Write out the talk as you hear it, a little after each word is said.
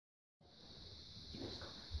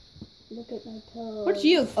Look at my toes. Where'd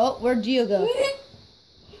Gio? Oh, where'd Gio go? Okay,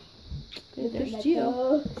 Look there's at my Gio.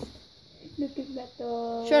 toes. Look at my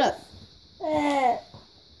toes. Shut up.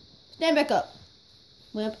 Stand back up.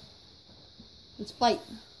 Wimp. Let's fight.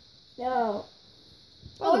 No.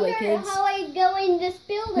 By the way, kids. How I go in this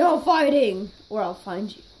building. No fighting, or I'll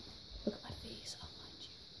find you. Look at my face. I'll find you.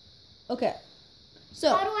 Okay.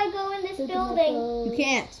 So. How do I go in this building? You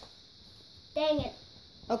can't. Dang it.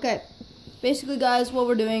 Okay. Basically, guys, what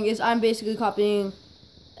we're doing is I'm basically copying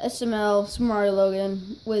SML, Super Mario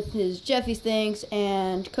Logan, with his Jeffy Thinks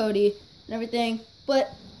and Cody and everything.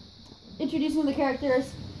 But introducing the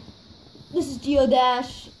characters. This is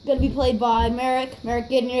Geodash, gonna be played by Merrick. Merrick,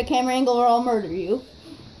 get in your camera angle or I'll murder you.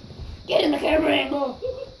 Get in the camera angle.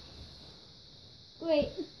 Wait.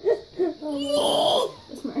 That's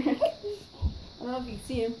Merrick. I don't know if you can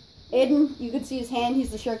see him. Aiden, you can see his hand.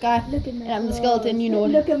 He's the shirt guy. Look at my and I'm the toes. skeleton. You know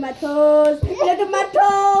what? Look at my toes. Look at my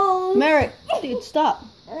toes. Merrick, dude, stop.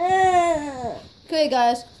 Okay,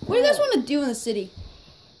 guys, what do you guys want to do in the city?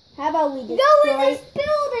 How about we destroy this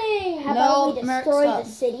building? How about we Merrick, destroy stop. the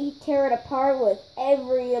city, tear it apart with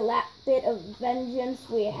every bit of vengeance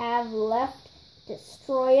we have left,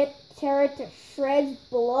 destroy it, tear it to shreds,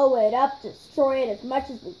 blow it up, destroy it as much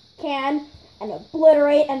as we can, and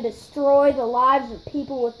obliterate and destroy the lives of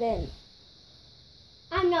people within.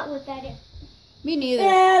 I'm not with that. Me neither.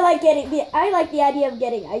 Yeah, I like the idea of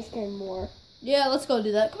getting ice cream more. Yeah, let's go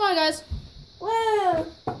do that. Come on, guys. Woo!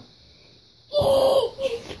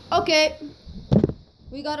 Okay.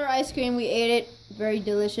 We got our ice cream. We ate it. Very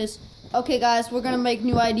delicious. Okay, guys, we're going to make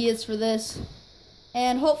new ideas for this.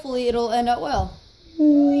 And hopefully it'll end out well.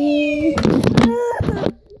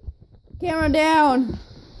 Camera down.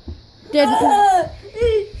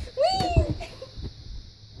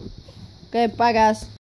 Okay, bye, guys.